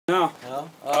No. No?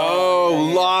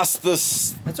 Oh, lost the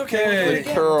That's okay. We'll do it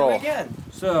again. curl. We'll do it again.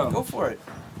 So Go for it.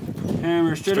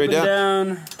 hammer straight up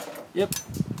and down. Yep.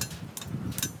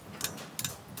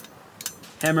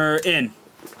 Hammer in.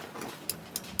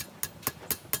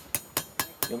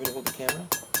 You want me to hold the camera?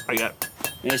 I got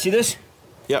it. You see this?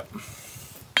 Yep.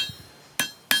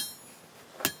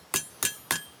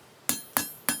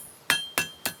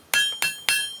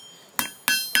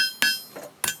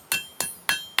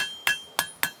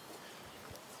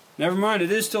 Never mind,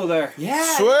 it is still there.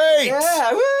 Yeah. Sweet.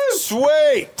 Yeah. Woo.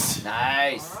 Sweet.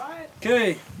 Nice.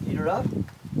 Okay, Heat her up.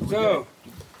 so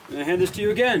I'm gonna hand this to you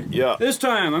again. Yeah. This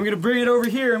time I'm gonna bring it over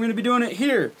here. I'm gonna be doing it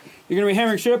here. You're gonna be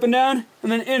hammering straight up and down,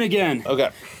 and then in again. Okay.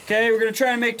 Okay, we're gonna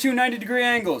try and make two 90-degree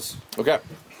angles. Okay.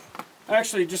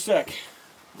 Actually, just a sec.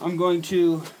 I'm going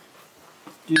to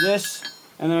do this,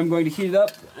 and then I'm going to heat it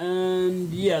up, and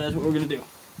yeah, that's what we're gonna do.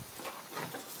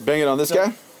 Bang it on this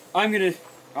guy. I'm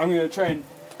gonna try and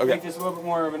Okay. make this a little bit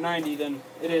more of a 90 than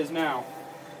it is now.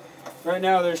 Right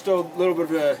now, there's still a little bit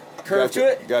of a curve to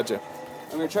it. Gotcha.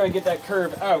 I'm gonna try and get that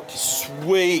curve out.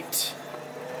 Sweet.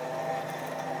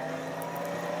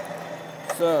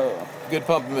 So, Good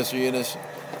pumping, Mr. Eunice.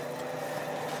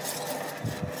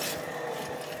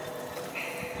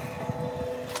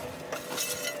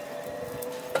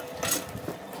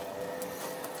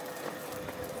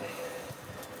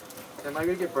 Am I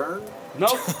gonna get burned?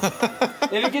 nope.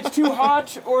 If it gets too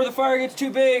hot or the fire gets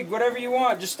too big, whatever you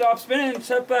want, just stop spinning and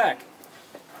step back.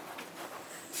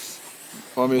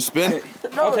 Want me to spin? Okay.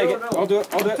 I'll take it. I'll do it.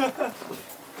 I'll do it.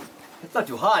 It's not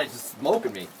too hot. It's just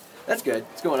smoking me. That's good.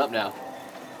 It's going up now.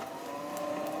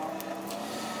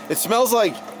 It smells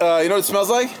like, you know what it smells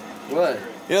like? What?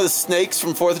 You know the snakes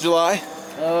from 4th of July?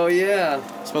 Oh yeah.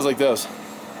 It smells like those.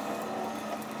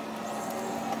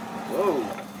 Whoa.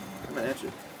 Coming at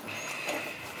you.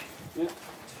 Yeah.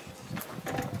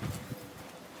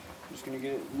 Just gonna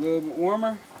get it a little bit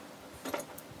warmer.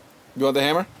 You want the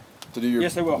hammer to do your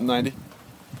Yes, I will. 90?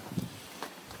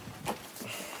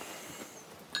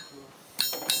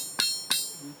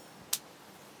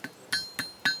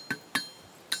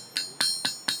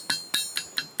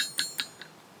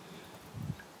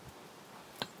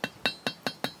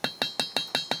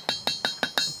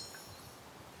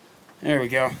 There we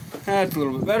go. That's a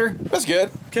little bit better. That's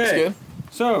good. That's Okay. good.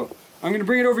 So, I'm gonna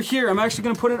bring it over here. I'm actually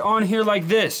gonna put it on here like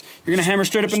this. You're gonna hammer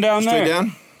straight up and down there. Straight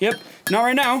down? Yep. Not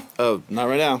right now. Oh, not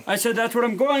right now. I said that's what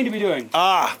I'm going to be doing.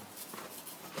 Ah!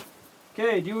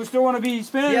 Okay, do you still want to be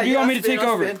spinning, or do you want me to take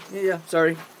over? Yeah.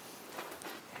 Sorry.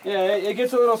 Yeah, it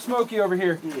gets a little smoky over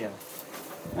here. Yeah.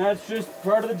 That's just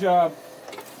part of the job.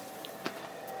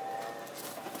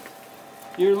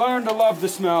 You learn to love the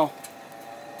smell.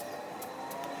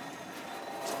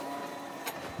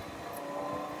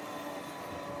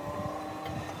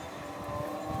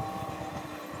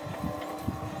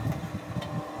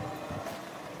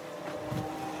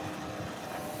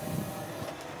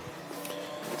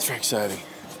 It's very exciting.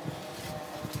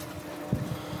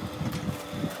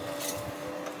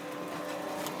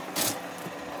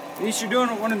 At least you're doing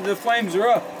it when the flames are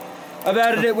up. I've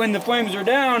added it when the flames are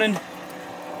down, and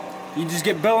you just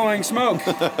get billowing smoke.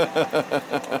 We're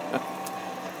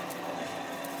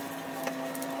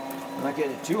not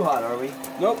getting it too hot, are we?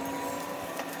 Nope.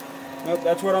 Nope,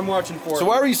 that's what I'm watching for. So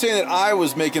why were you saying that I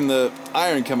was making the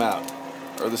iron come out?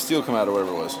 Or the steel come out, or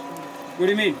whatever it was? What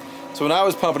do you mean? So when I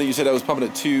was pumping it, you said I was pumping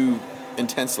it too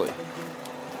intensely.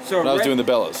 So When I was doing the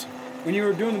bellows. when you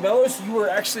were doing the bellows, you were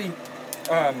actually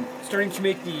starting to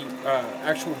make the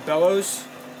actual bellows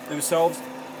themselves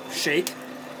shake.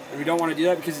 And we don't want to do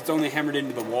that because it's only hammered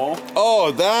into the wall.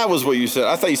 Oh, that was what you said.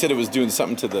 I thought you said it was doing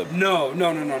something to the... No.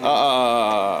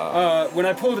 When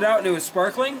I pulled it out and it was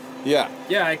sparkling, Yeah.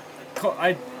 yeah,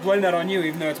 I blame that on you,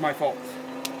 even though it's my fault.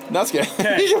 That's good.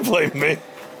 Okay. You can blame me.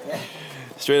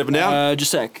 Straight up and down?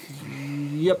 Just a sec.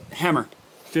 Yep, hammer.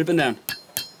 Straight up and down.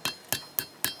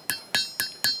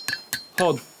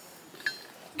 Hold.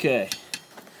 Okay.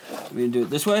 I'm gonna do it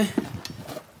this way.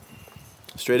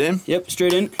 Straight in? Yep,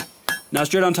 straight in. Now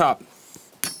straight on top.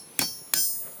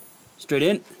 Straight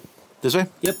in. This way?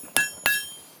 Yep.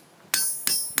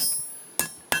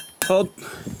 Hold.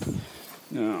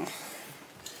 No.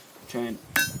 Try and...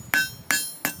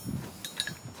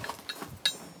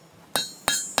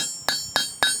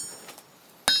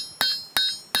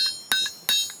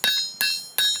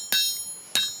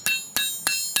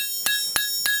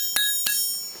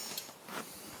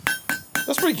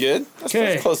 That's pretty good.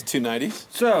 That's close to 290s.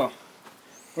 So,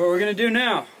 what we're gonna do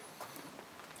now?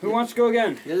 Who wants to go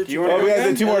again? Do you want to Oh, go we got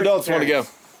again? two more adults want to go.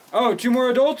 Oh, two more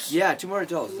adults? Yeah, 2 more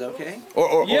adults. Is that okay?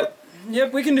 Or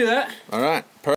Yep, we can do that. All right.